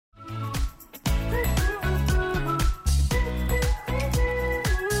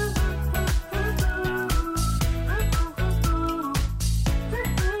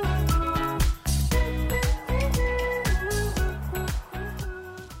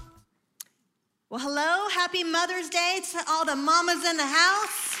Well, hello, happy Mother's Day to all the mamas in the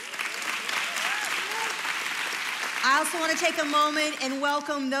house. I also want to take a moment and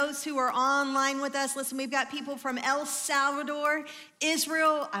welcome those who are online with us. Listen, we've got people from El Salvador,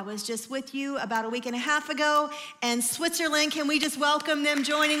 Israel. I was just with you about a week and a half ago, and Switzerland. Can we just welcome them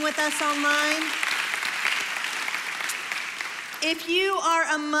joining with us online? If you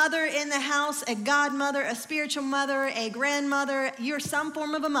are a mother in the house, a godmother, a spiritual mother, a grandmother, you're some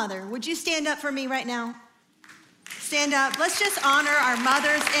form of a mother. Would you stand up for me right now? Stand up. Let's just honor our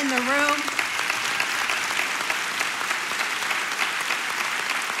mothers in the room.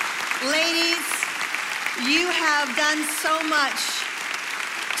 Ladies, you have done so much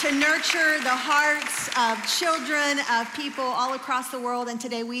to nurture the hearts of children, of people all across the world. And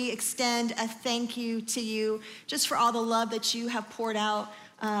today we extend a thank you to you just for all the love that you have poured out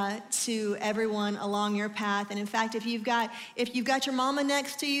to everyone along your path. And in fact, if you've got your mama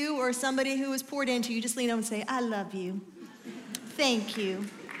next to you or somebody who is poured into you, just lean over and say, I love you. Thank you.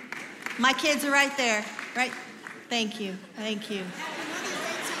 My kids are right there, right? Thank you. Thank you.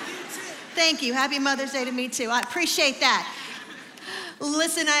 Thank you. Happy Mother's Day to me too. I appreciate that.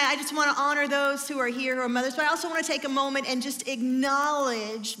 Listen, I just want to honor those who are here who are mothers, but I also want to take a moment and just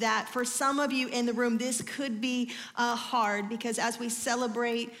acknowledge that for some of you in the room, this could be hard because as we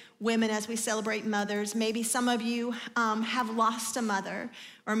celebrate women, as we celebrate mothers, maybe some of you have lost a mother,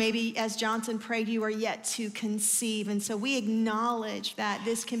 or maybe as Johnson prayed, you are yet to conceive. And so we acknowledge that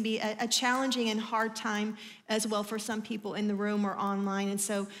this can be a challenging and hard time as well for some people in the room or online. And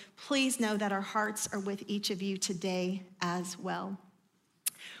so please know that our hearts are with each of you today as well.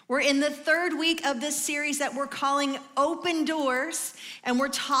 We're in the third week of this series that we're calling Open Doors, and we're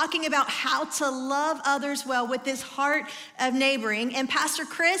talking about how to love others well with this heart of neighboring. And Pastor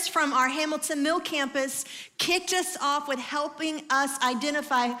Chris from our Hamilton Mill campus kicked us off with helping us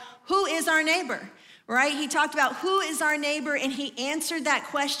identify who is our neighbor, right? He talked about who is our neighbor, and he answered that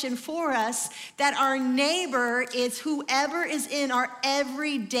question for us, that our neighbor is whoever is in our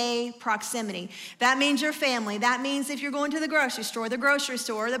everyday proximity. That means your family. That means if you're going to the grocery store,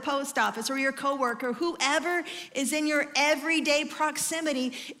 or the post office, or your coworker, whoever is in your everyday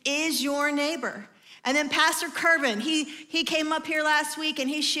proximity is your neighbor. And then Pastor Kervin, he came up here last week and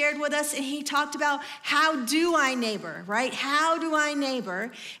he shared with us and he talked about how do I neighbor, right? How do I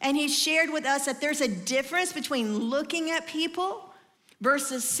neighbor? And he shared with us that there's a difference between looking at people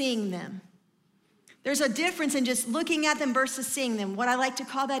versus seeing them. There's a difference in just looking at them versus seeing them. What I like to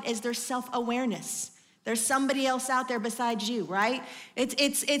call that is their self-awareness. There's somebody else out there besides you, right?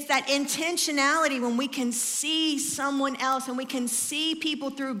 It's that intentionality when we can see someone else and we can see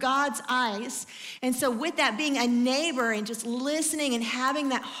people through God's eyes. And so with that, being a neighbor and just listening and having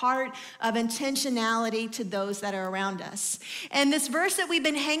that heart of intentionality to those that are around us. And this verse that we've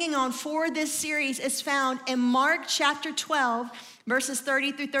been hanging on for this series is found in Mark chapter 12, verses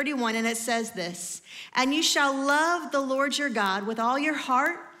 30 through 31, and it says this, "And you shall love the Lord your God with all your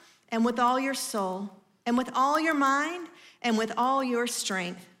heart and with all your soul, and with all your mind, and with all your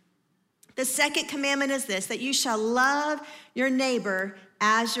strength. The second commandment is this, that you shall love your neighbor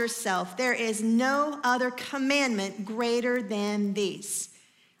as yourself. There is no other commandment greater than these."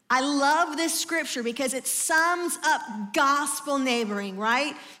 I love this scripture because it sums up gospel neighboring,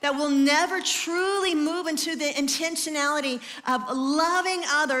 right? That we'll never truly move into the intentionality of loving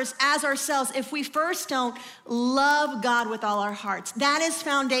others as ourselves if we first don't love God with all our hearts. That is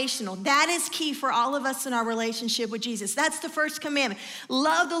foundational. That is key for all of us in our relationship with Jesus. That's the first commandment.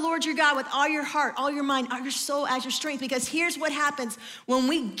 Love the Lord your God with all your heart, all your mind, all your soul as your strength. Because here's what happens. When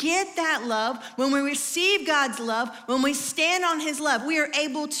we get that love, when we receive God's love, when we stand on his love, we are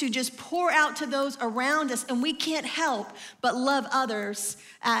able to just pour out to those around us, and we can't help but love others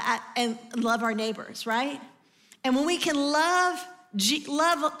and love our neighbors, right? And when we can love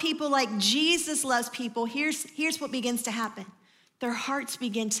people like Jesus loves people, here's what begins to happen. Their hearts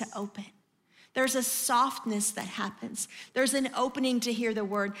begin to open. There's a softness that happens. There's an opening to hear the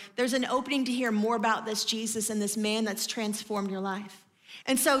word. There's an opening to hear more about this Jesus and this man that's transformed your life.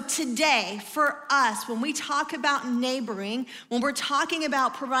 And so today, for us, when we talk about neighboring, when we're talking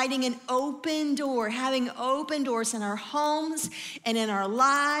about providing an open door, having open doors in our homes and in our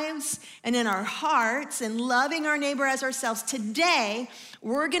lives and in our hearts and loving our neighbor as ourselves, today,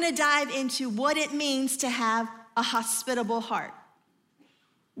 we're gonna dive into what it means to have a hospitable heart.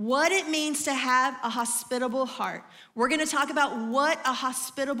 What it means to have a hospitable heart. We're gonna talk about what a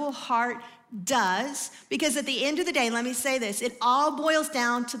hospitable heart does, because at the end of the day, let me say this, it all boils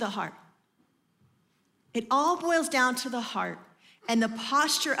down to the heart. It all boils down to the heart and the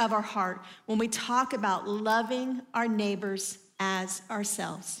posture of our heart when we talk about loving our neighbors as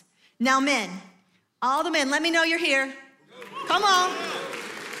ourselves. Now, men, All the men, let me know you're here. Come on.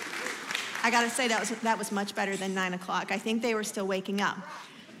 I gotta say that was much better than 9 o'clock. I think they were still waking up,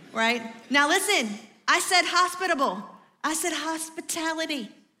 right? Now listen, I said hospitable. I said hospitality.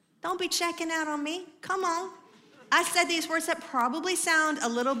 Don't be checking out on me. Come on. I said these words that probably sound a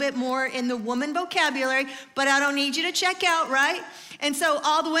little bit more in the woman vocabulary, but I don't need you to check out, right? And so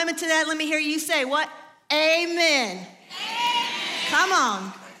all the women to that, let me hear you say what? Amen. Amen. Come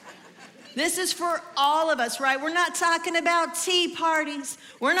on. This is for all of us, right? We're not talking about tea parties.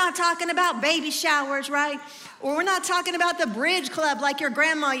 We're not talking about baby showers, right? Or we're not talking about the bridge club like your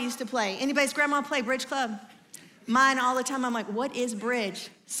grandma used to play. Anybody's grandma play bridge club? Mine all the time. I'm like, what is bridge?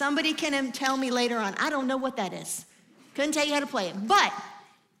 Somebody can tell me later on. I don't know what that is. Couldn't tell you how to play it. But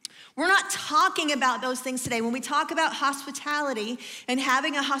we're not talking about those things today. When we talk about hospitality and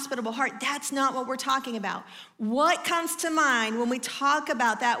having a hospitable heart, that's not what we're talking about. What comes to mind when we talk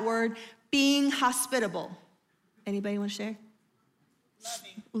about that word being hospitable? Anybody want to share?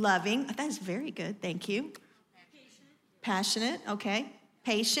 Loving. That is very good. Thank you. Passionate. Okay.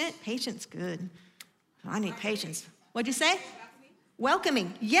 Patient. Patience. Good. I need patience. What'd you say?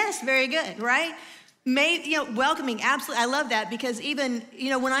 Welcoming. Yes, very good, right? Welcoming, absolutely. I love that because even,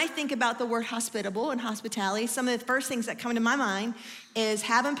 when I think about the word hospitable and hospitality, some of the first things that come to my mind is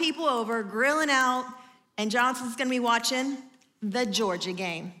having people over, grilling out, and Johnson's gonna be watching the Georgia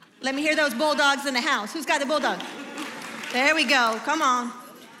game. Let me hear those Bulldogs in the house. Who's got the Bulldog? There we go, come on.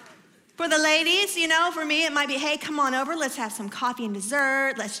 For the ladies, for me, it might be, hey, come on over, let's have some coffee and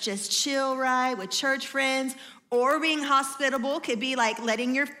dessert, let's just chill, right, with church friends. Or being hospitable could be like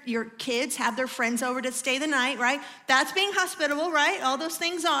letting your kids have their friends over to stay the night, right? That's being hospitable, right? All those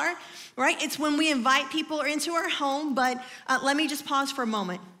things are, right? It's when we invite people into our home, but let me just pause for a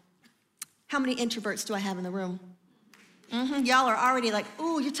moment. How many introverts do I have in the room? Y'all are already like,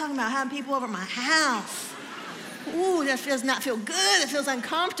 ooh, you're talking about having people over at my house. Ooh, that does not feel good. It feels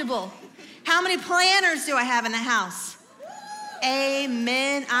uncomfortable. How many planners do I have in the house?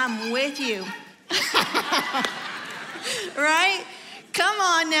 Amen, I'm with you. Right? Come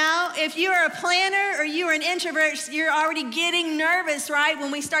on now. If you are a planner or you are an introvert, you're already getting nervous, right?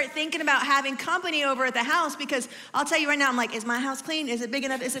 When we start thinking about having company over at the house, because I'll tell you right now, I'm like, is my house clean? Is it big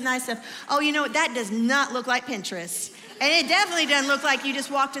enough? Is it nice enough? Oh, you know what? That does not look like Pinterest. And it definitely doesn't look like you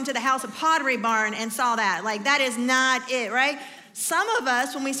just walked into the House of Pottery Barn and saw that. Like, that is not it, right? Some of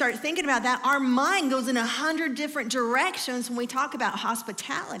us, when we start thinking about that, our mind goes in 100 different directions when we talk about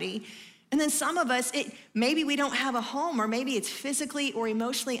hospitality. And then some of us, maybe we don't have a home, or maybe it's physically or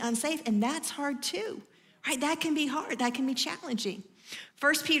emotionally unsafe, and that's hard too, right? That can be hard, that can be challenging.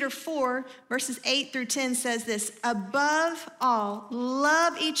 1 Peter 4, verses 8 through 10 says this: above all,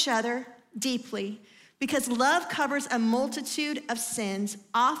 love each other deeply, because love covers a multitude of sins.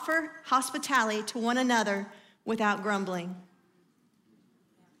 Offer hospitality to one another without grumbling.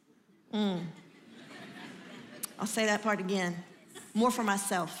 I'll say that part again, more for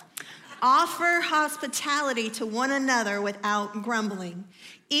myself. Offer hospitality to one another without grumbling.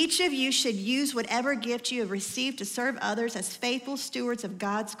 Each of you should use whatever gift you have received to serve others as faithful stewards of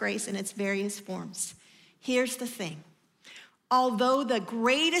God's grace in its various forms. Here's the thing. Although the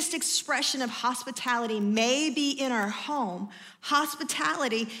greatest expression of hospitality may be in our home,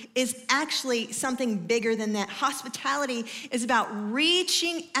 hospitality is actually something bigger than that. Hospitality is about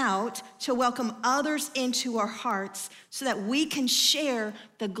reaching out to welcome others into our hearts so that we can share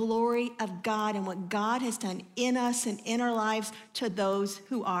the glory of God and what God has done in us and in our lives to those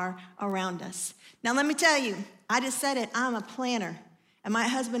who are around us. Now, let me tell you, I just said it, I'm a planner. And my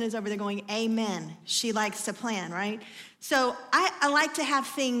husband is over there going, amen. She likes to plan, right? So I like to have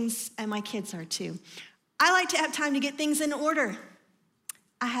things, and my kids are too. I like to have time to get things in order.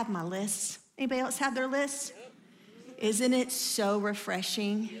 I have my lists. Anybody else have their lists? Isn't it so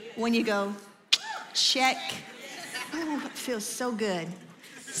refreshing when you go, check? Oh, it feels so good.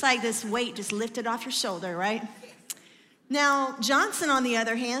 It's like this weight just lifted off your shoulder, right? Now, Johnson, on the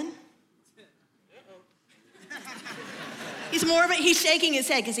other hand, he's shaking his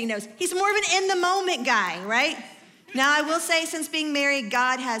head because he knows. He's more of an in-the-moment guy, right? Now, I will say, since being married,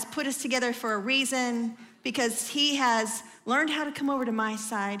 God has put us together for a reason, because he has learned how to come over to my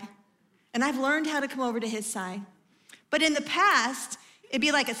side, and I've learned how to come over to his side. But in the past, it'd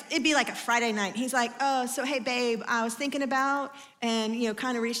be like a Friday night. He's like, oh, so hey, babe, I was thinking about, and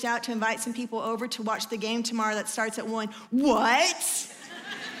kind of reached out to invite some people over to watch the game tomorrow that starts at 1. What?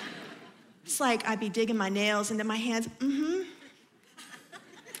 It's like I'd be digging my nails into my hands.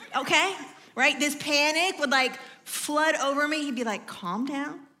 Okay, right? This panic would flood over me. He'd be like, calm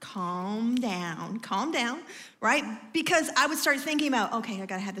down, calm down, right? Because I would start thinking about, okay, I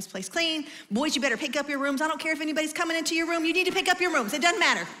gotta have this place clean. Boys, you better pick up your rooms. I don't care if anybody's coming into your room. You need to pick up your rooms. It doesn't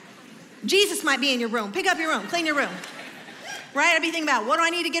matter. Jesus might be in your room. Pick up your room, clean your room. Right? I'd be thinking about, what do I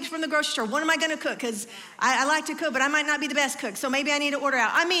need to get from the grocery store? What am I gonna cook? Because I like to cook, but I might not be the best cook, so maybe I need to order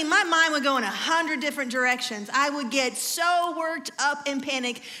out. I mean, my mind would go in 100 different directions. I would get so worked up and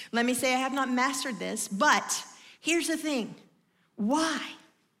panic. Let me say I have not mastered this, but here's the thing. Why?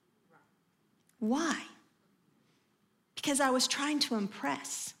 Why? Because I was trying to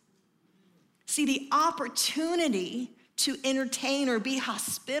impress. See, the opportunity to entertain or be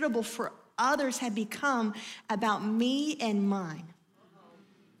hospitable for others had become about me and mine.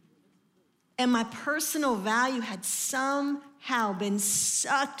 And my personal value had somehow been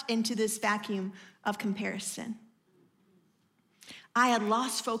sucked into this vacuum of comparison. I had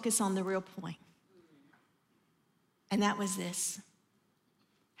lost focus on the real point. And that was this.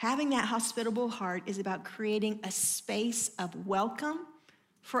 Having that hospitable heart is about creating a space of welcome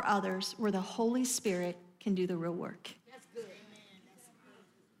for others where the Holy Spirit can do the real work. That's good.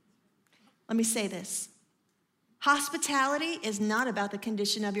 Let me say this. Hospitality is not about the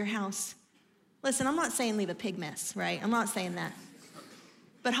condition of your house. Listen, I'm not saying leave a pig mess, right? I'm not saying that.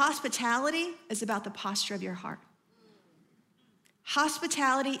 But hospitality is about the posture of your heart.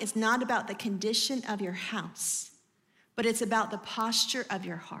 Hospitality is not about the condition of your house, but it's about the posture of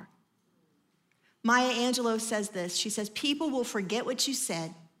your heart. Maya Angelou says this. She says, people will forget what you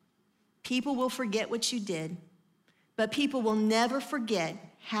said. People will forget what you did, but people will never forget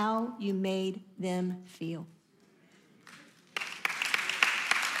how you made them feel.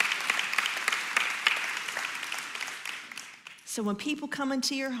 So when people come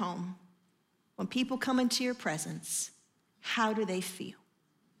into your home, when people come into your presence, how do they feel?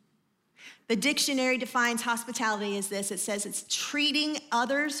 The dictionary defines hospitality as this. It says it's treating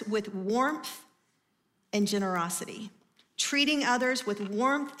others with warmth and generosity. Treating others with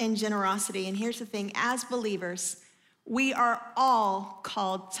warmth and generosity. And here's the thing, as believers, we are all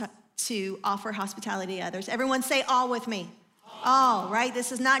called to offer hospitality to others. Everyone say all with me. All, right?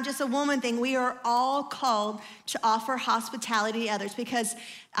 This is not just a woman thing. We are all called to offer hospitality to others because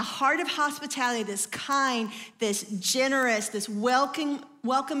a heart of hospitality, this kind, this generous, this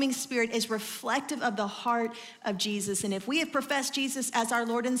welcoming spirit is reflective of the heart of Jesus. And if we have professed Jesus as our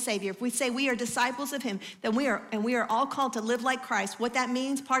Lord and Savior, if we say we are disciples of him, then we are all called to live like Christ. What that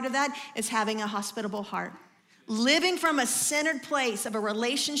means, part of that is having a hospitable heart. Living from a centered place of a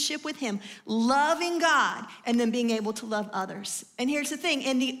relationship with him, loving God, and then being able to love others. And here's the thing,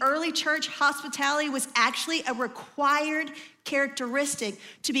 in the early church, hospitality was actually a required characteristic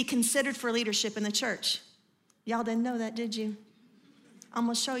to be considered for leadership in the church. Y'all didn't know that, did you? I'm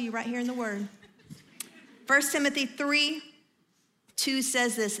gonna show you right here in the word. 1 Timothy 3:2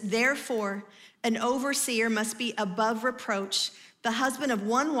 says this, therefore, an overseer must be above reproach, the husband of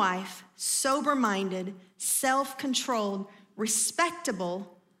one wife, sober-minded, self-controlled,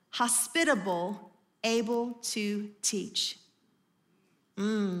 respectable, hospitable, able to teach.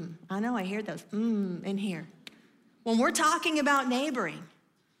 I know I hear those in here. When we're talking about neighboring,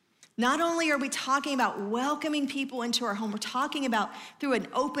 not only are we talking about welcoming people into our home, we're talking about through an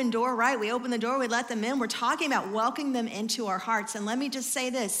open door, right? We open the door, we let them in. We're talking about welcoming them into our hearts. And let me just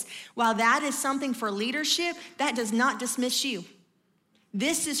say this, while that is something for leadership, that does not dismiss you.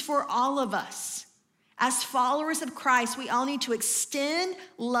 This is for all of us. As followers of Christ, we all need to extend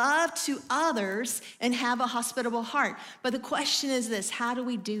love to others and have a hospitable heart. But the question is this, how do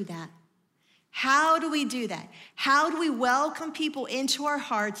we do that? How do we do that? How do we welcome people into our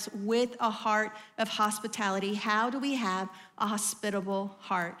hearts with a heart of hospitality? How do we have a hospitable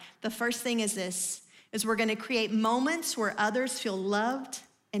heart? The first thing is this, is we're gonna create moments where others feel loved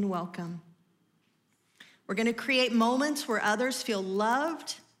and welcome. We're gonna create moments where others feel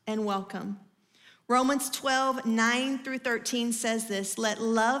loved and welcome. Romans 12:9-13 says this, let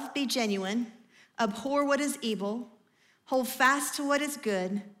love be genuine, abhor what is evil, hold fast to what is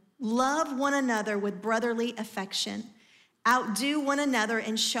good, love one another with brotherly affection, outdo one another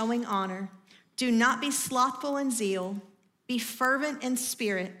in showing honor, do not be slothful in zeal, be fervent in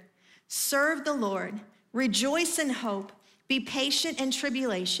spirit, serve the Lord, rejoice in hope, be patient in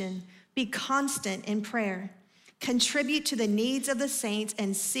tribulation, be constant in prayer, contribute to the needs of the saints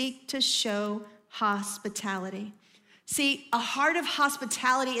and seek to show hospitality. See, a heart of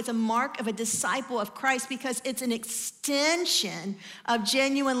hospitality is a mark of a disciple of Christ because it's an extension of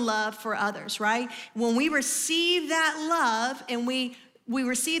genuine love for others, right? When we receive that love and we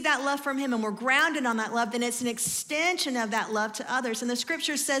receive that love from him and we're grounded on that love, then it's an extension of that love to others. And the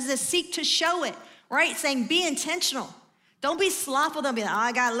scripture says this, seek to show it, right? Saying be intentional. Don't be slothful. Don't be like, oh,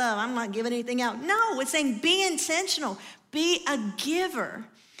 I got love. I'm not giving anything out. No, it's saying be intentional. Be a giver.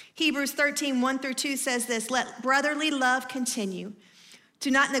 Hebrews 13, 1-2 says this, let brotherly love continue. Do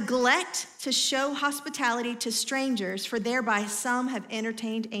not neglect to show hospitality to strangers, for thereby some have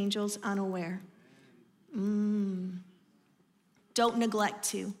entertained angels unaware. Don't neglect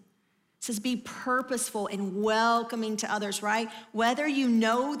to. It says be purposeful and welcoming to others, right? Whether you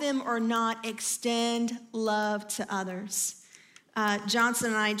know them or not, extend love to others. Johnson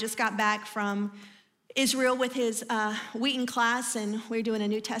and I just got back from Israel with his Wheaton class, and we were doing a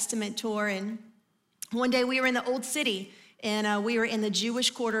New Testament tour. And one day we were in the Old City, and we were in the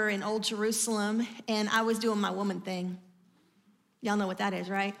Jewish quarter in Old Jerusalem, and I was doing my woman thing. Y'all know what that is,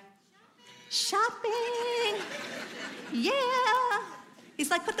 right? Shopping. Yeah. He's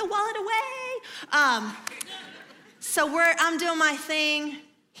like, put the wallet away. So I'm doing my thing.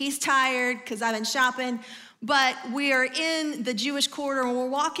 He's tired because I've been shopping. But we are in the Jewish quarter, and we're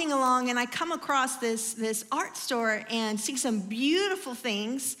walking along, and I come across this art store and see some beautiful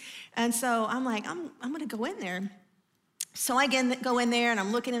things. And so I'm like, I'm going to go in there. So I go in there, and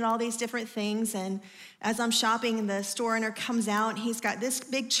I'm looking at all these different things. And as I'm shopping, the store owner comes out, and he's got this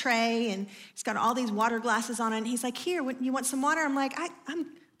big tray, and he's got all these water glasses on it. And he's like, here, you want some water? I'm like, I'm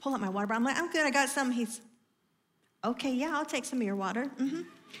pull up my water bottle. I'm like, I'm good, I got some. He's, okay, yeah, I'll take some of your water.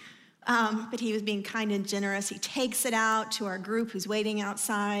 But he was being kind and generous. He takes it out to our group who's waiting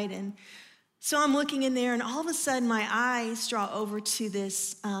outside. And so I'm looking in there, and all of a sudden my eyes draw over to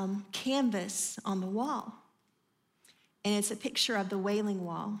this canvas on the wall. And it's a picture of the Wailing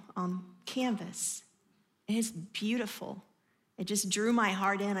Wall on canvas. And it's beautiful. It just drew my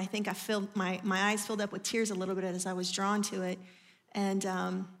heart in. I think my eyes filled up with tears a little bit as I was drawn to it. And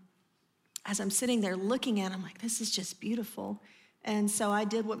as I'm sitting there looking at it, I'm like, this is just beautiful. And so I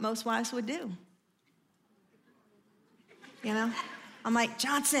did what most wives would do. You know? I'm like,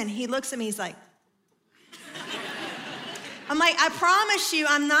 Johnson. He looks at me, he's like, I'm like, I promise you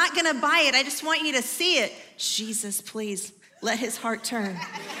I'm not gonna buy it. I just want you to see it. Jesus, please, let his heart turn.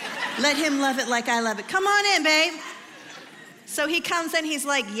 Let him love it like I love it. Come on in, babe. So he comes in, he's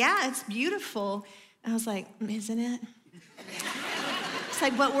like, yeah, it's beautiful. And I was like, isn't it? It's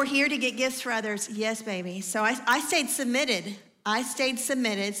like, but we're here to get gifts for others. Yes, baby. So I stayed submitted.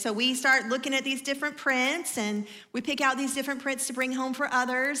 So we start looking at these different prints, and we pick out these different prints to bring home for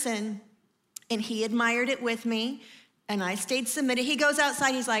others, and he admired it with me, and I stayed submitted. He goes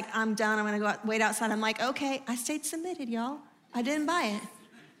outside, he's like, I'm done, I'm gonna wait outside. I'm like, okay, I stayed submitted, y'all. I didn't buy it.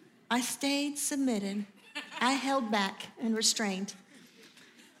 I stayed submitted. I held back and restrained.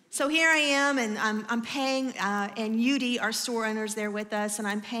 So here I am, and I'm paying, and Yudi, our store owner, is there with us, and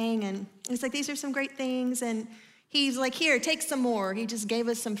I'm paying, and he's like, these are some great things, and he's like, here, take some more. He just gave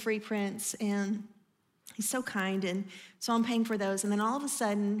us some free prints, and he's so kind, and so I'm paying for those. And then all of a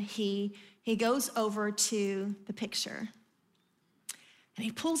sudden, he goes over to the picture, and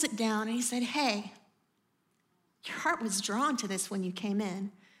he pulls it down, and he said, hey, your heart was drawn to this when you came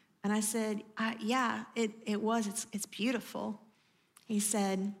in. And I said, yeah, it was. It's beautiful. He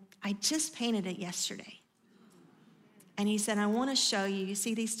said, I just painted it yesterday. And he said, I want to show you. You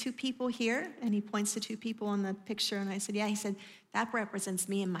see these two people here? And he points to two people on the picture. And I said, yeah. He said, that represents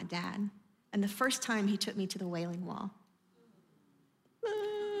me and my dad. And the first time he took me to the Wailing Wall.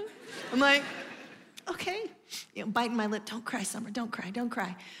 I'm like, okay. You know, biting my lip. Don't cry, Summer. Don't cry. Don't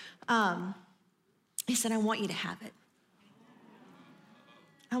cry. He said, I want you to have it.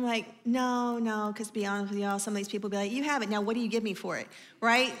 I'm like, no, because to be honest with y'all, some of these people be like, you have it. Now, what do you give me for it?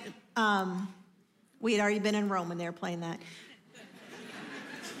 Right? We had already been in Rome when they were playing that.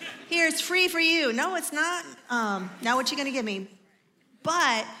 Here, it's free for you. No, it's not. Now what you gonna give me?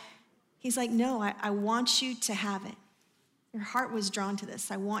 But he's like, no, I want you to have it. Your heart was drawn to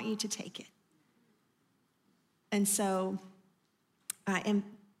this. I want you to take it. And so, and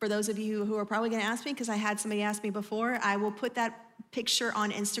for those of you who are probably gonna ask me, because I had somebody ask me before, I will put that picture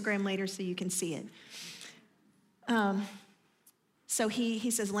on Instagram later so you can see it. So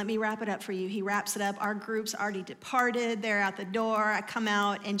he says, let me wrap it up for you. He wraps it up. Our group's already departed. They're out the door. I come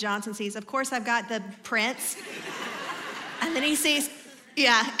out, and Johnson sees, of course, I've got the prints. And then he sees,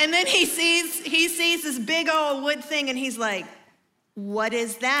 and then he sees this big old wood thing, and he's like, what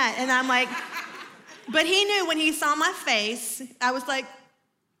is that? And I'm like, but he knew when he saw my face, I was like,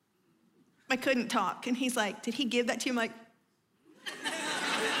 I couldn't talk. And he's like, did he give that to you? I'm like,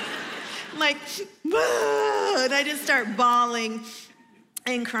 and I just start bawling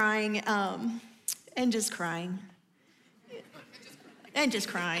and crying, and just crying. And just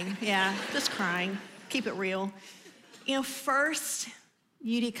crying, yeah, just crying. Keep it real. You know, first,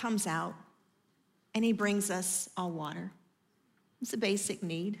 Yudi comes out, and he brings us all water. It's a basic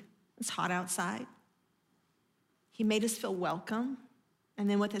need. It's hot outside. He made us feel welcome. And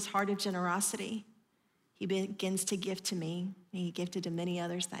then with his heart of generosity, he begins to give to me, and he gifted to many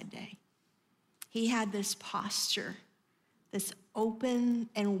others that day. He had this posture, this open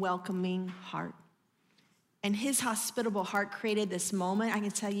and welcoming heart. And his hospitable heart created this moment, I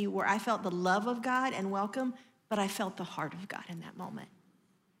can tell you, where I felt the love of God and welcome, but I felt the heart of God in that moment.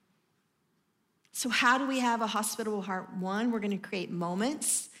 So how do we have a hospitable heart? One, we're going to create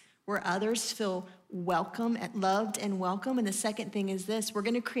moments where others feel welcome, loved and welcome. And the second thing is this: we're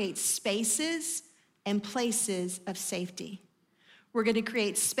going to create spaces and places of safety. We're going to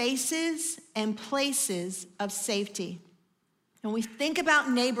create spaces and places of safety. When we think about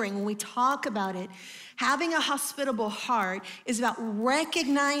neighboring, when we talk about it, having a hospitable heart is about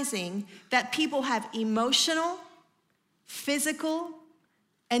recognizing that people have emotional, physical,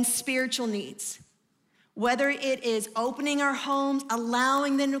 and spiritual needs. Whether it is opening our homes,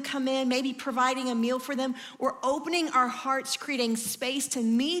 allowing them to come in, maybe providing a meal for them, or opening our hearts, creating space to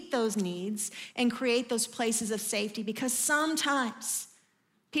meet those needs and create those places of safety, because sometimes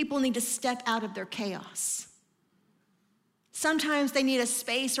people need to step out of their chaos. Sometimes they need a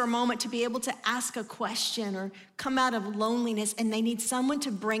space or a moment to be able to ask a question or come out of loneliness, and they need someone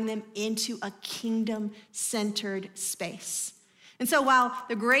to bring them into a kingdom-centered space. And so while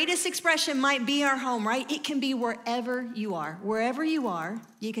the greatest expression might be our home, right? It can be wherever you are. Wherever you are,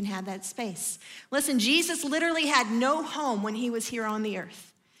 you can have that space. Listen, Jesus literally had no home when he was here on the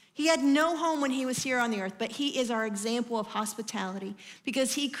earth. He had no home when he was here on the earth, but he is our example of hospitality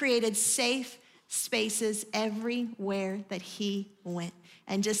because he created safe spaces everywhere that he went.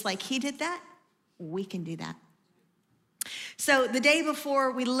 And just like he did that, we can do that. So the day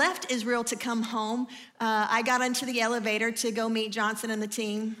before we left Israel to come home, I got into the elevator to go meet Johnson and the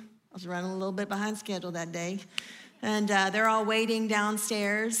team. I was running a little bit behind schedule that day. And they're all waiting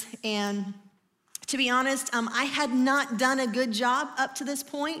downstairs. And to be honest, I had not done a good job up to this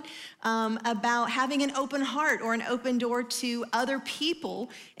point about having an open heart or an open door to other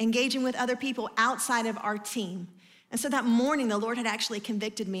people, engaging with other people outside of our team. And so that morning, the Lord had actually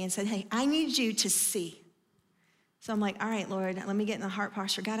convicted me and said, hey, I need you to see. So I'm like, all right, Lord, let me get in the heart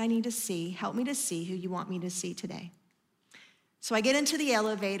posture. God, I need to see. Help me to see who you want me to see today. So I get into the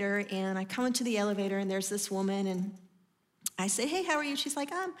elevator, and I come into the elevator, and there's this woman, and I say, hey, how are you? She's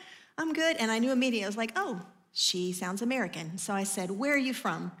like, I'm good. And I knew immediately. I was like, oh, she sounds American. So I said, where are you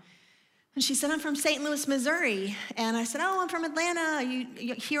from? And she said, I'm from St. Louis, Missouri. And I said, oh, I'm from Atlanta. Are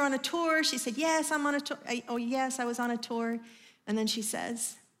you here on a tour? She said, yes, I'm on a tour. Oh, yes, I was on a tour. And then she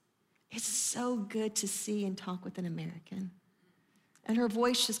says, it's so good to see and talk with an American. And her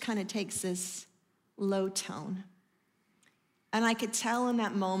voice just kind of takes this low tone. And I could tell in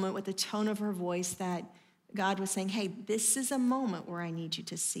that moment with the tone of her voice that God was saying, hey, this is a moment where I need you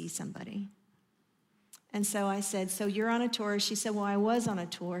to see somebody. And so I said, so you're on a tour? She said, well, I was on a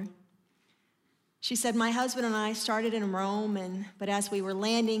tour. She said, my husband and I started in Rome, but as we were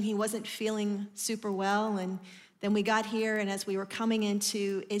landing, he wasn't feeling super well. And then we got here, and as we were coming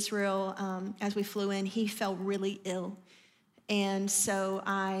into Israel, as we flew in, he fell really ill. And so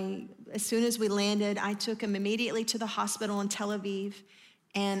as soon as we landed, I took him immediately to the hospital in Tel Aviv.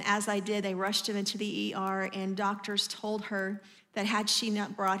 And as I did, they rushed him into the ER, and doctors told her that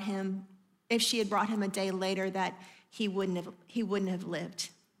if she had brought him a day later, that he wouldn't have lived.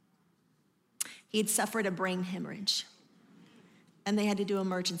 He had suffered a brain hemorrhage, and they had to do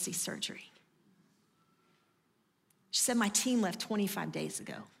emergency surgery. She said, my team left 25 days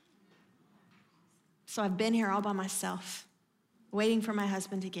ago. So I've been here all by myself, waiting for my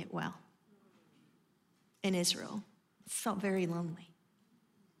husband to get well in Israel. It felt very lonely.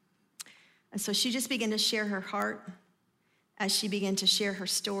 And so she just began to share her heart. As she began to share her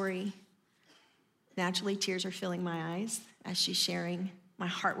story, naturally tears are filling my eyes as she's sharing. My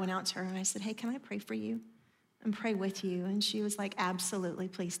heart went out to her, and I said, hey, can I pray for you and pray with you? And she was like, absolutely,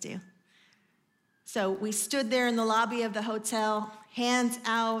 please do. So we stood there in the lobby of the hotel, hands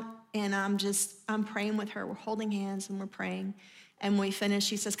out, and I'm praying with her. We're holding hands and we're praying. And when we finished,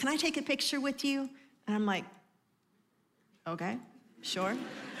 she says, can I take a picture with you? And I'm like, okay, sure.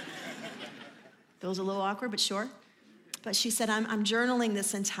 Feels a little awkward, but sure. But she said, I'm journaling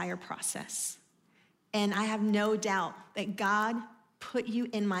this entire process. And I have no doubt that God put you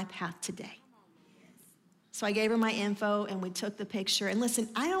in my path today. So I gave her my info, and we took the picture. And listen,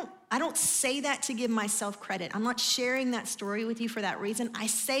 I don't say that to give myself credit. I'm not sharing that story with you for that reason. I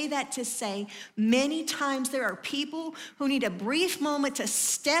say that to say many times there are people who need a brief moment to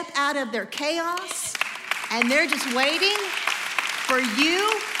step out of their chaos, and they're just waiting for you,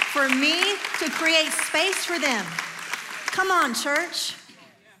 for me, to create space for them. Come on, church.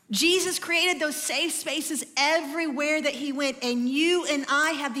 Jesus created those safe spaces everywhere that he went, and you and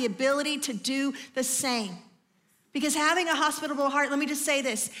I have the ability to do the same. Because having a hospitable heart, let me just say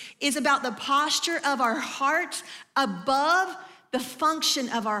this, is about the posture of our heart above the function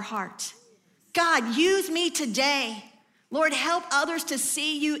of our heart. God, use me today. Lord, help others to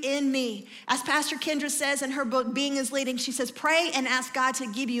see you in me. As Pastor Kendra says in her book, Being is Leading, she says, pray and ask God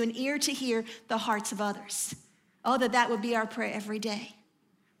to give you an ear to hear the hearts of others. Oh, that would be our prayer every day.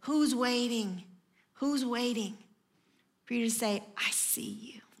 Who's waiting? Who's waiting for you to say, I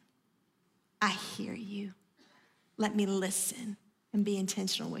see you. I hear you. Let me listen and be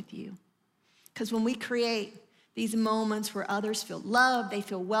intentional with you. Because when we create these moments where others feel loved, they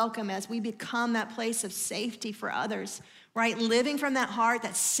feel welcome, as we become that place of safety for others, right? Living from that heart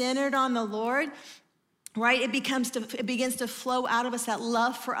that's centered on the Lord, right? It begins to flow out of us, that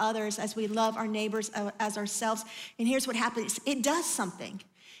love for others as we love our neighbors as ourselves. And here's what happens. It does something.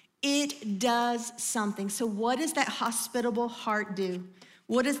 It does something. So what does that hospitable heart do?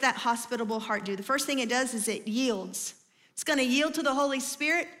 What does that hospitable heart do? The first thing it does is it yields. It's going to yield to the Holy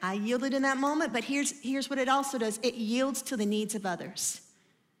Spirit. I yielded in that moment, but here's what it also does. It yields to the needs of others.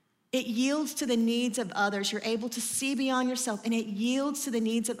 It yields to the needs of others. You're able to see beyond yourself, and it yields to the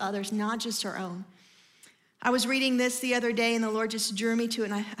needs of others, not just our own. I was reading this the other day, and the Lord just drew me to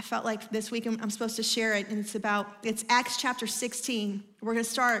it, and I felt like this week I'm supposed to share it, and it's Acts chapter 16. We're going to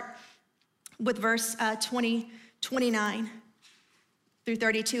start with verse 29 through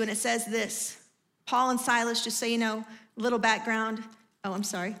 32, and it says this. Paul and Silas, just so you know, a little background. Oh, I'm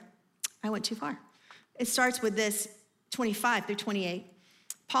sorry. I went too far. It starts with this, 25 through 28.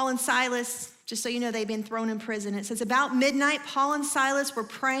 Paul and Silas, just so you know, they've been thrown in prison. It says, about midnight, Paul and Silas were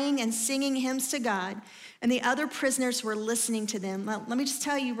praying and singing hymns to God, and the other prisoners were listening to them. Let me just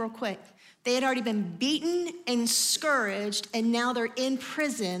tell you real quick. They had already been beaten and scourged, and now they're in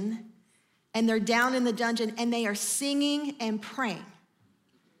prison, and they're down in the dungeon, and they are singing and praying.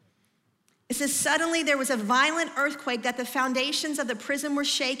 It says, suddenly there was a violent earthquake that the foundations of the prison were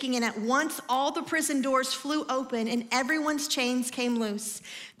shaking, and at once all the prison doors flew open and everyone's chains came loose.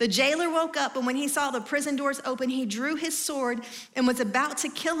 The jailer woke up, and when he saw the prison doors open, he drew his sword and was about to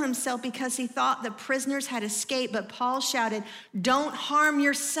kill himself because he thought the prisoners had escaped. But Paul shouted, don't harm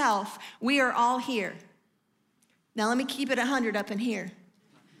yourself. We are all here. Now let me keep it 100 up in here.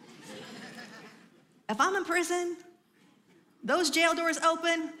 If I'm in prison, those jail doors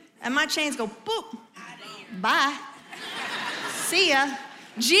open, and my chains go, boop, bye, see ya.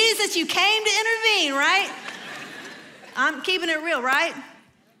 Jesus, you came to intervene, right? I'm keeping it real, right?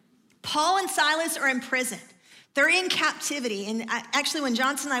 Paul and Silas are in prison. They're in captivity. And actually, when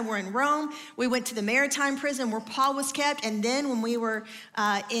Johnson and I were in Rome, we went to the maritime prison where Paul was kept. And then when we were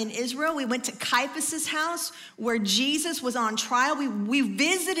in Israel, we went to Caiaphas's house where Jesus was on trial. We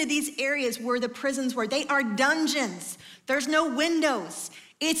visited these areas where the prisons were. They are dungeons. There's no windows.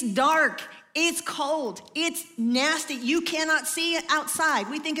 It's dark, it's cold, it's nasty. You cannot see it outside.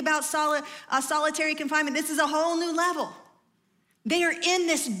 We think about solitary confinement. This is a whole new level. They are in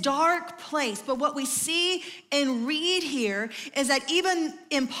this dark place, but what we see and read here is that even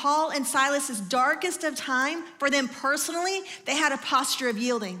in Paul and Silas's darkest of time, for them personally, they had a posture of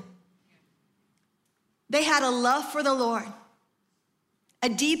yielding. They had a love for the Lord, a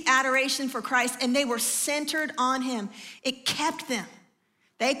deep adoration for Christ, and they were centered on him. It kept them.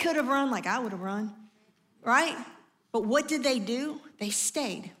 They could have run like I would have run, right? But what did they do? They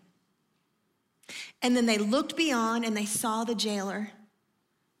stayed. And then they looked beyond and they saw the jailer,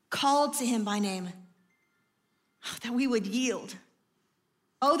 called to him by name. Oh, that we would yield.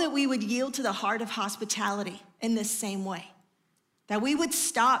 Oh, that we would yield to the heart of hospitality in this same way. That we would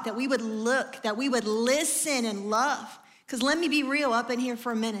stop, that we would look, that we would listen and love. Because let me be real up in here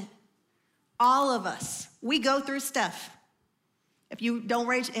for a minute. All of us, we go through stuff. If you don't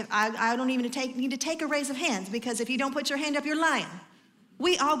raise, I don't even need to take a raise of hands, because if you don't put your hand up, you're lying.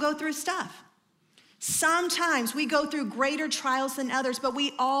 We all go through stuff. Sometimes we go through greater trials than others, but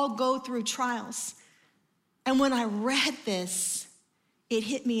we all go through trials. And when I read this, it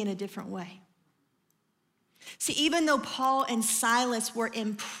hit me in a different way. See, even though Paul and Silas were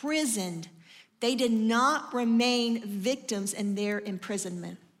imprisoned, they did not remain victims in their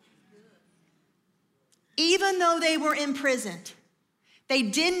imprisonment. Even though they were imprisoned, they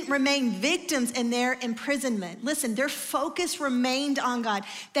didn't remain victims in their imprisonment. Listen, their focus remained on God.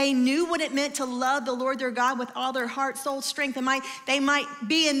 They knew what it meant to love the Lord their God with all their heart, soul, strength. And they might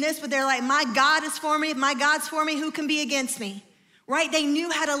be in this, but they're like, my God is for me. If my God's for me, who can be against me? Right? They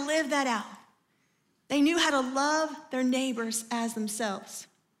knew how to live that out. They knew how to love their neighbors as themselves.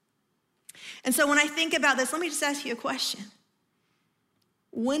 And so when I think about this, let me just ask you a question.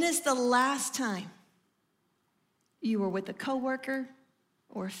 When is the last time you were with a coworker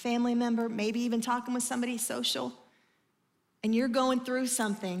or a family member, maybe even talking with somebody social, and you're going through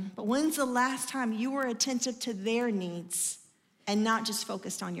something, but when's the last time you were attentive to their needs and not just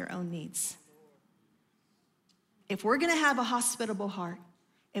focused on your own needs? If we're gonna have a hospitable heart,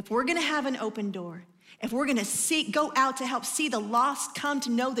 if we're gonna have an open door, if we're gonna go out to help see the lost come to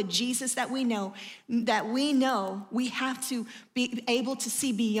know the Jesus that we know, we have to be able to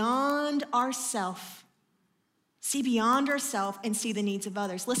see beyond ourselves. See beyond ourselves and see the needs of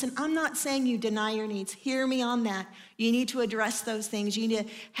others. Listen, I'm not saying you deny your needs. Hear me on that. You need to address those things. You need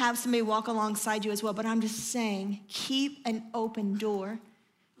to have somebody walk alongside you as well. But I'm just saying, keep an open door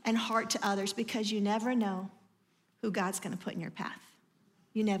and heart to others, because you never know who God's gonna put in your path.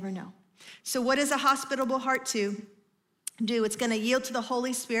 You never know. So what does a hospitable heart do? It's gonna yield to the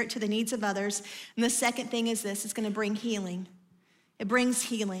Holy Spirit, to the needs of others. And the second thing is this, it's gonna bring healing. It brings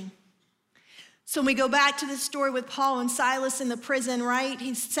healing. So when we go back to the story with Paul and Silas in the prison, right?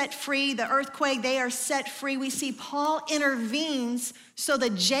 He's set free, the earthquake, they are set free. We see Paul intervenes so the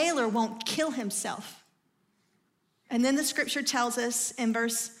jailer won't kill himself. And then the scripture tells us in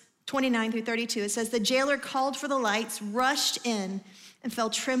verse 29 through 32, it says, the jailer called for the lights, rushed in, and fell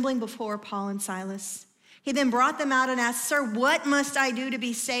trembling before Paul and Silas. He then brought them out and asked, sir, what must I do to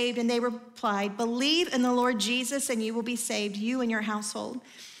be saved? And they replied, believe in the Lord Jesus and you will be saved, you and your household.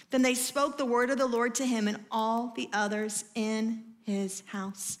 Then they spoke the word of the Lord to him and all the others in his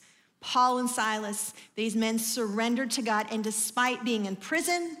house. Paul and Silas, these men surrendered to God, and despite being in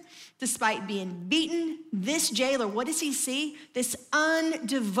prison, despite being beaten, this jailer, what does he see? This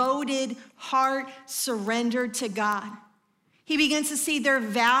undevoted heart surrendered to God. He begins to see their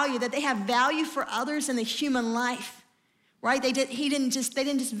value, that they have value for others in the human life, right? They didn't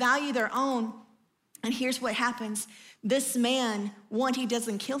just value their own. And here's what happens. This man, one, he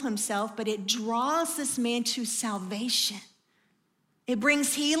doesn't kill himself, but it draws this man to salvation. It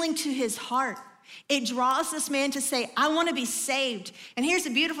brings healing to his heart. It draws this man to say, I want to be saved. And here's the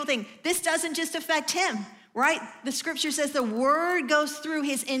beautiful thing. This doesn't just affect him, right? The scripture says the word goes through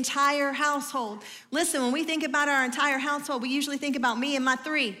his entire household. Listen, when we think about our entire household, we usually think about me and my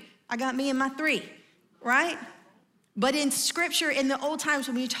three. I got me and my three, right? But in scripture, in the old times,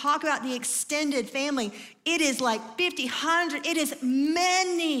 when you talk about the extended family, it is like 50, 100, it is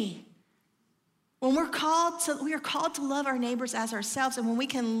many. When we are called to love our neighbors as ourselves, and when we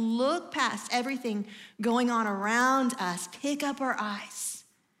can look past everything going on around us, pick up our eyes,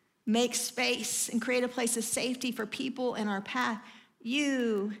 make space, and create a place of safety for people in our path,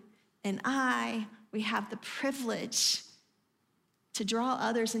 you and I, we have the privilege to draw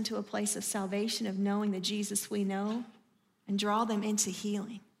others into a place of salvation, of knowing the Jesus we know, and draw them into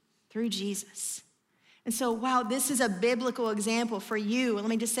healing through Jesus. And so, wow, this is a biblical example for you. Let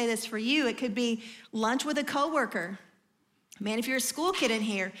me just say this for you. It could be lunch with a coworker. Man, if you're a school kid in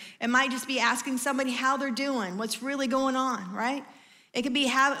here, it might just be asking somebody how they're doing, what's really going on, right? It could be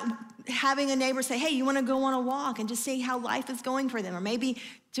having a neighbor say, hey, you want to go on a walk and just see how life is going for them? Or maybe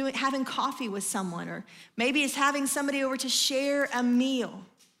having coffee with someone. Or maybe it's having somebody over to share a meal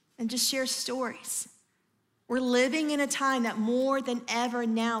and just share stories. We're living in a time that more than ever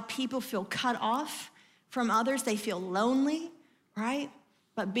now, people feel cut off from others. They feel lonely, right?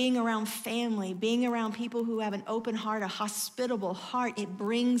 But being around family, being around people who have an open heart, a hospitable heart, it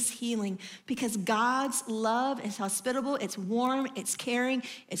brings healing, because God's love is hospitable, it's warm, it's caring,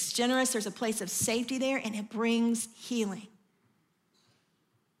 it's generous. There's a place of safety there, and it brings healing.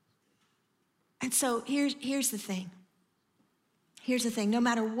 And so here's the thing. Here's the thing. No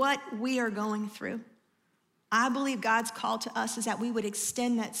matter what we are going through, I believe God's call to us is that we would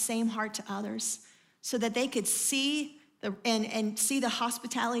extend that same heart to others so that they could see and see the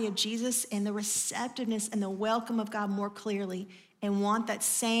hospitality of Jesus and the receptiveness and the welcome of God more clearly, and want that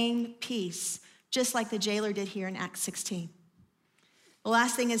same peace, just like the jailer did here in Acts 16. The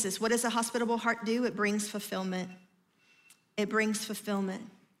last thing is this. What does a hospitable heart do? It brings fulfillment. It brings fulfillment.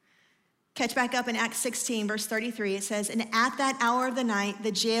 Catch back up in Acts 16, verse 33. It says, and at that hour of the night,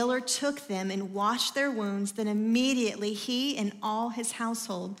 the jailer took them and washed their wounds. Then immediately he and all his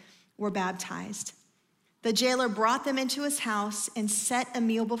household were baptized. The jailer brought them into his house and set a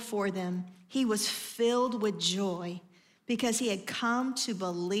meal before them. He was filled with joy because he had come to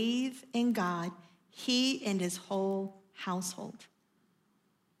believe in God, he and his whole household.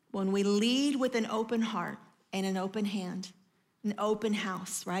 When we lead with an open heart and an open hand, an open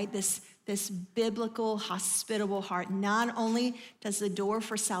house, right? This biblical, hospitable heart, not only does the door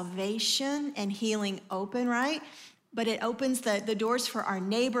for salvation and healing open, right? but it opens the doors for our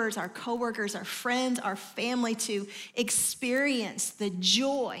neighbors, our coworkers, our friends, our family to experience the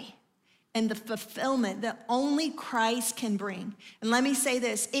joy and the fulfillment that only Christ can bring. And let me say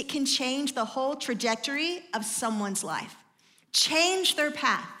this, it can change the whole trajectory of someone's life. Change their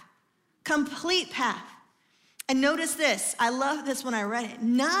path, complete path. And notice this, I love this when I read it.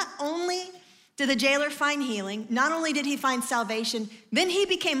 Not only did the jailer find healing, not only did he find salvation, then he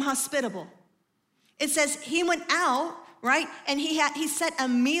became hospitable. It says he went out, right? And he set a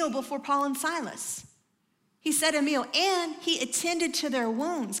meal before Paul and Silas. He set a meal and he attended to their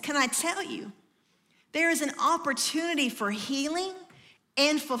wounds. Can I tell you, there is an opportunity for healing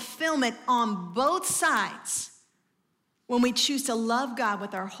and fulfillment on both sides when we choose to love God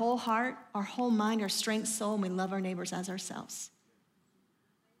with our whole heart, our whole mind, our strength, soul, and we love our neighbors as ourselves.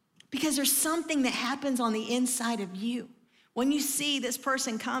 Because there's something that happens on the inside of you. When you see this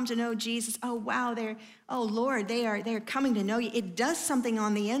person come to know Jesus, oh wow, Lord, they're coming to know you. It does something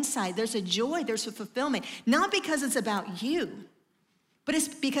on the inside. There's a joy, there's a fulfillment. Not because it's about you, but it's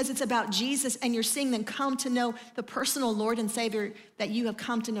because it's about Jesus and you're seeing them come to know the personal Lord and Savior that you have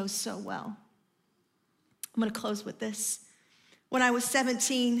come to know so well. I'm gonna close with this. When I was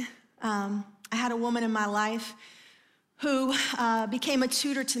 17, I had a woman in my life who became a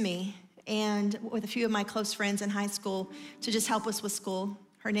tutor to me and with a few of my close friends in high school to just help us with school.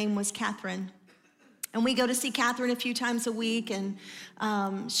 Her name was Catherine. And we go to see Catherine a few times a week, and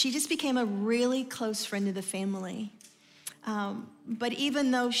she just became a really close friend of the family. But even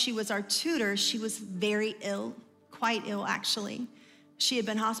though she was our tutor, she was very ill, quite ill actually. She had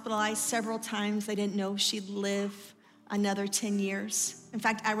been hospitalized several times. They didn't know if she'd live another 10 years. In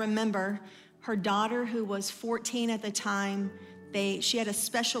fact, I remember her daughter, who was 14 at the time, she had a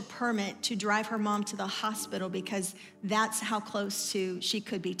special permit to drive her mom to the hospital because that's how close she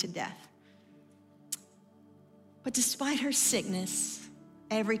could be to death. But despite her sickness,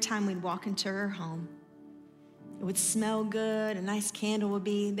 every time we'd walk into her home, it would smell good, a nice candle would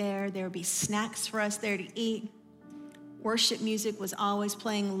be there would be snacks for us there to eat. Worship music was always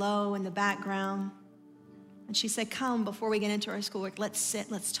playing low in the background. And she said, come, before we get into our schoolwork, let's sit,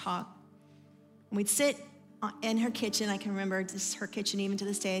 let's talk. And we'd sit in her kitchen. I can remember this is her kitchen even to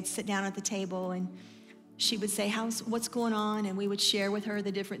this day. I'd sit down at the table and she would say, what's going on? And we would share with her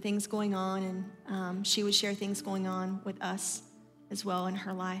the different things going on. And she would share things going on with us as well in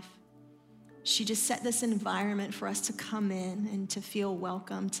her life. She just set this environment for us to come in and to feel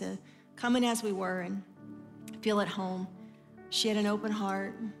welcome, to come in as we were and feel at home. She had an open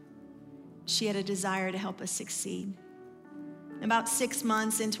heart. She had a desire to help us succeed. About 6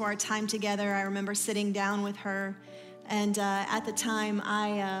 months into our time together, I remember sitting down with her, and at the time,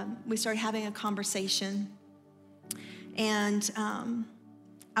 we started having a conversation. And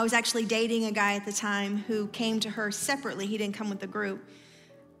I was actually dating a guy at the time who came to her separately. He didn't come with the group,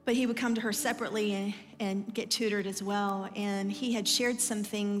 but he would come to her separately and get tutored as well. And he had shared some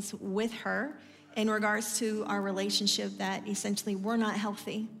things with her in regards to our relationship that essentially were not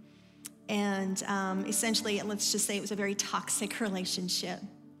healthy. And essentially, let's just say it was a very toxic relationship.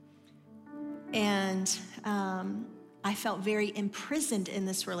 And I felt very imprisoned in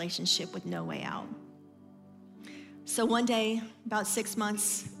this relationship with no way out. So one day, about 6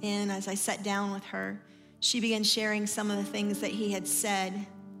 months in, as I sat down with her, she began sharing some of the things that he had said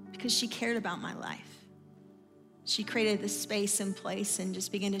because she cared about my life. She created this space and place and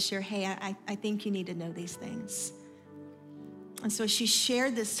just began to share, hey, I think you need to know these things. And so she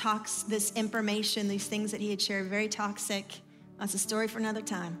shared this information, these things that he had shared, very toxic. That's a story for another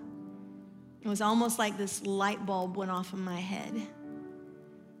time. It was almost like this light bulb went off in my head.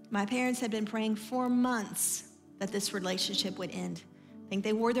 My parents had been praying for months that this relationship would end. I think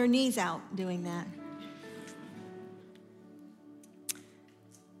they wore their knees out doing that.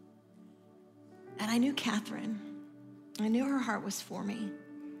 And I knew Catherine. I knew her heart was for me.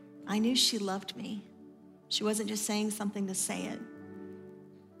 I knew she loved me. She wasn't just saying something to say it.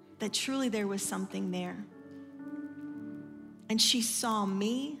 That truly there was something there. And she saw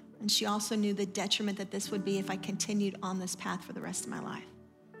me, and she also knew the detriment that this would be if I continued on this path for the rest of my life.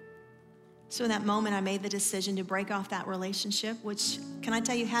 So in that moment, I made the decision to break off that relationship, which, can I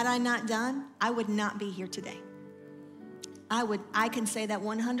tell you, had I not done, I would not be here today. I can say that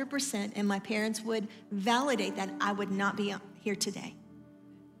 100%, and my parents would validate that I would not be here today.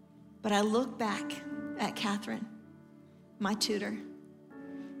 But I look back at Catherine, my tutor,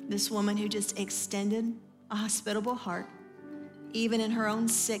 this woman who just extended a hospitable heart. Even in her own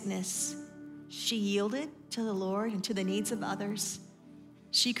sickness, she yielded to the Lord and to the needs of others.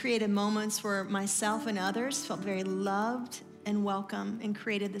 She created moments where myself and others felt very loved and welcome and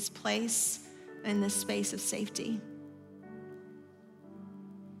created this place and this space of safety.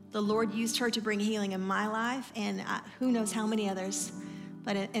 The Lord used her to bring healing in my life, and who knows how many others.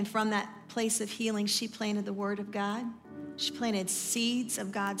 And from that place of healing, she planted the word of God. She planted seeds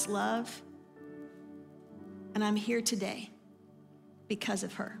of God's love. And I'm here today because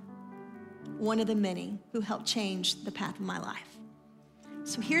of her, one of the many who helped change the path of my life.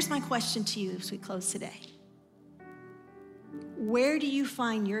 So here's my question to you as we close today. Where do you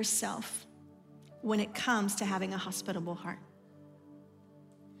find yourself when it comes to having a hospitable heart?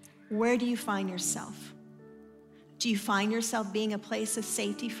 Where do you find yourself? Do you find yourself being a place of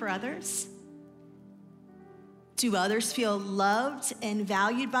safety for others? Do others feel loved and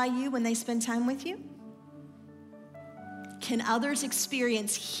valued by you when they spend time with you? Can others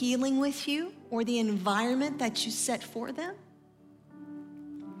experience healing with you or the environment that you set for them?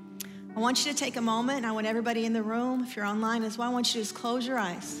 I want you to take a moment, and I want everybody in the room, if you're online as well, I want you to just close your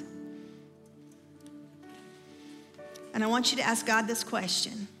eyes. And I want you to ask God this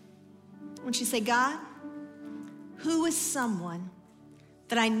question. I want you to say, God, who is someone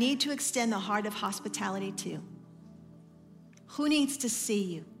that I need to extend the heart of hospitality to? Who needs to see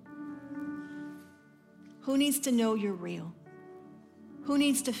you? Who needs to know you're real? Who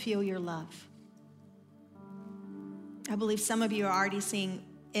needs to feel your love? I believe some of you are already seeing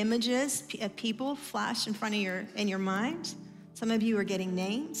images of people flash in front of your mind. Some of you are getting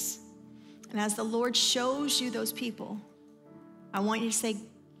names. And as the Lord shows you those people, I want you to say,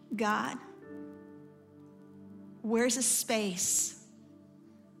 God, where's a space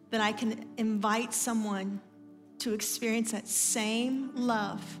that I can invite someone to experience that same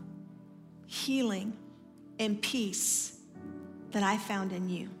love, healing, and peace that I found in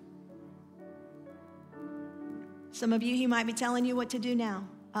you? Some of you, he might be telling you what to do now.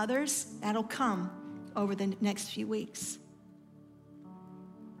 Others, that'll come over the next few weeks.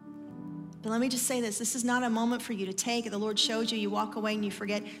 But let me just say this. This is not a moment for you to take. The Lord shows you, you walk away and you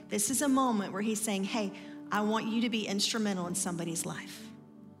forget. This is a moment where he's saying, hey, I want you to be instrumental in somebody's life.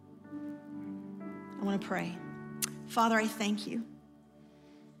 I want to pray. Father, I thank you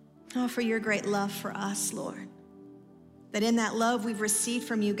for your great love for us, Lord. That in that love we've received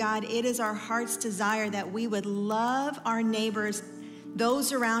from you, God, it is our heart's desire that we would love our neighbors,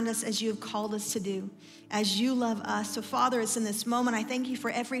 those around us, as you have called us to do, as you love us. So Father, it's in this moment, I thank you for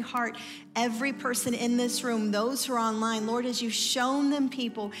every heart, every person in this room, those who are online. Lord, as you've shown them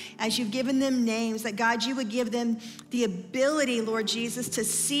people, as you've given them names, that God, you would give them the ability, Lord Jesus, to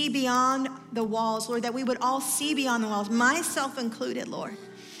see beyond the walls, Lord, that we would all see beyond the walls, myself included, Lord,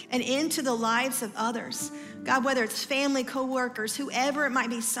 and into the lives of others. God, whether it's family, coworkers, whoever it might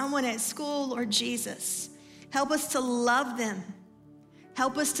be, someone at school, Lord Jesus, help us to love them.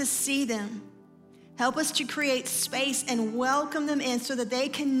 Help us to see them. Help us to create space and welcome them in so that they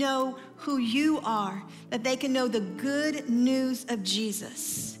can know who you are, that they can know the good news of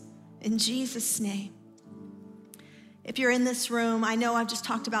Jesus. In Jesus' name. If you're in this room, I know I've just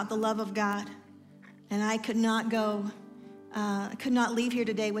talked about the love of God, and I could not leave here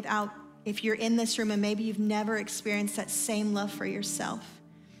today without, if you're in this room and maybe you've never experienced that same love for yourself.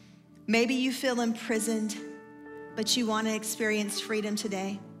 Maybe you feel imprisoned, but you want to experience freedom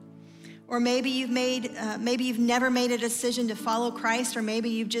today. Or maybe you've never made a decision to follow Christ, or maybe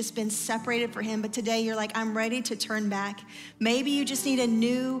you've just been separated from him, but today you're like, I'm ready to turn back. Maybe you just need a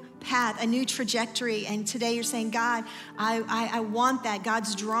new path, a new trajectory, and today you're saying, God, I want that.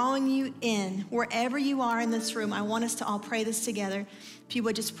 God's drawing you in. Wherever you are in this room, I want us to all pray this together. If you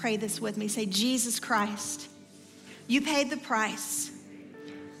would just pray this with me. Say, Jesus Christ, you paid the price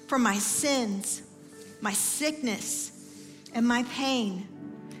for my sins, my sickness, and my pain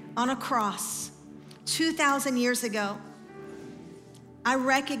on a cross 2,000 years ago. I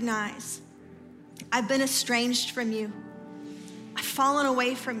recognize I've been estranged from you. I've fallen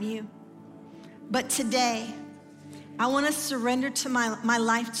away from you. But today, I want to surrender to my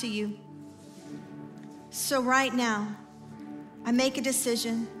life to you. So right now, I make a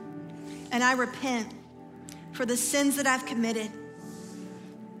decision and I repent for the sins that I've committed.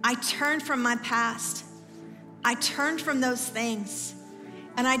 I turn from my past. I turn from those things.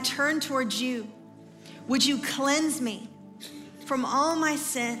 And I turn towards you. Would you cleanse me from all my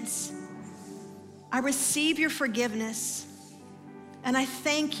sins? I receive your forgiveness. And I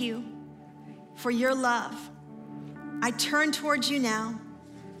thank you for your love. I turn towards you now.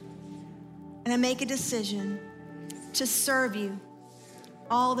 And I make a decision to serve you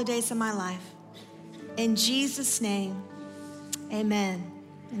all the days of my life. In Jesus' name, amen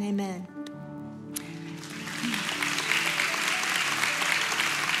and amen.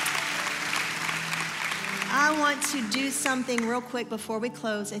 I want to do something real quick before we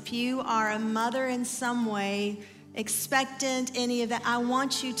close. If you are a mother in some way, expectant, any of that, I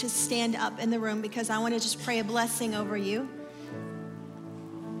want you to stand up in the room because I want to just pray a blessing over you.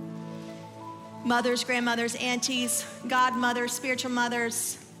 Mothers, grandmothers, aunties, godmothers, spiritual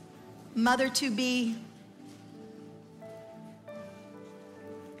mothers, mother-to-be.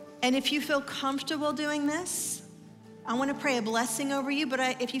 And if you feel comfortable doing this, I want to pray a blessing over you, but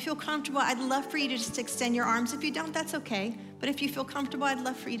if you feel comfortable, I'd love for you to just extend your arms. If you don't, that's okay. But if you feel comfortable, I'd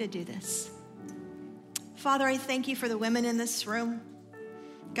love for you to do this. Father, I thank you for the women in this room.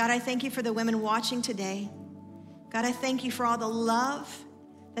 God, I thank you for the women watching today. God, I thank you for all the love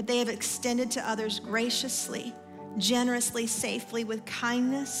that they have extended to others graciously, generously, safely, with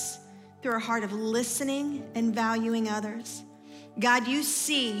kindness, through a heart of listening and valuing others. God, you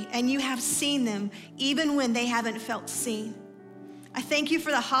see and you have seen them even when they haven't felt seen. I thank you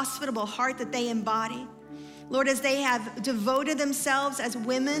for the hospitable heart that they embody. Lord, as they have devoted themselves as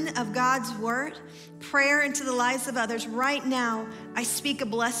women of God's word, prayer into the lives of others, right now, I speak a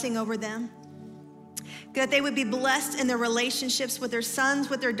blessing over them. God, that they would be blessed in their relationships with their sons,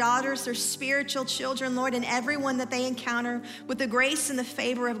 with their daughters, their spiritual children, Lord, and everyone that they encounter with the grace and the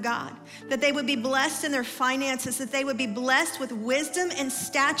favor of God. That they would be blessed in their finances, that they would be blessed with wisdom and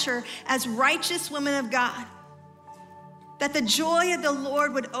stature as righteous women of God. That the joy of the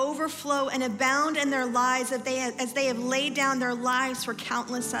Lord would overflow and abound in their lives as they have laid down their lives for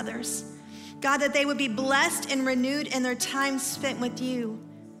countless others. God, that they would be blessed and renewed in their time spent with you.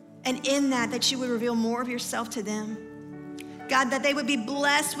 And in that you would reveal more of yourself to them. God, that they would be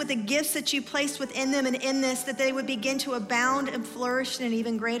blessed with the gifts that you placed within them, and in this, that they would begin to abound and flourish in an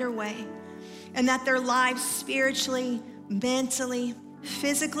even greater way. And that their lives spiritually, mentally,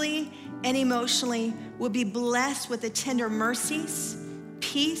 physically, and emotionally will be blessed with the tender mercies,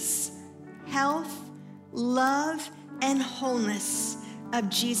 peace, health, love, and wholeness of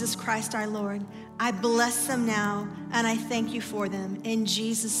Jesus Christ our Lord. I bless them now, and I thank you for them. In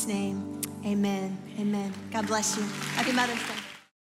Jesus' name, amen. Amen. God bless you. Happy Mother's Day.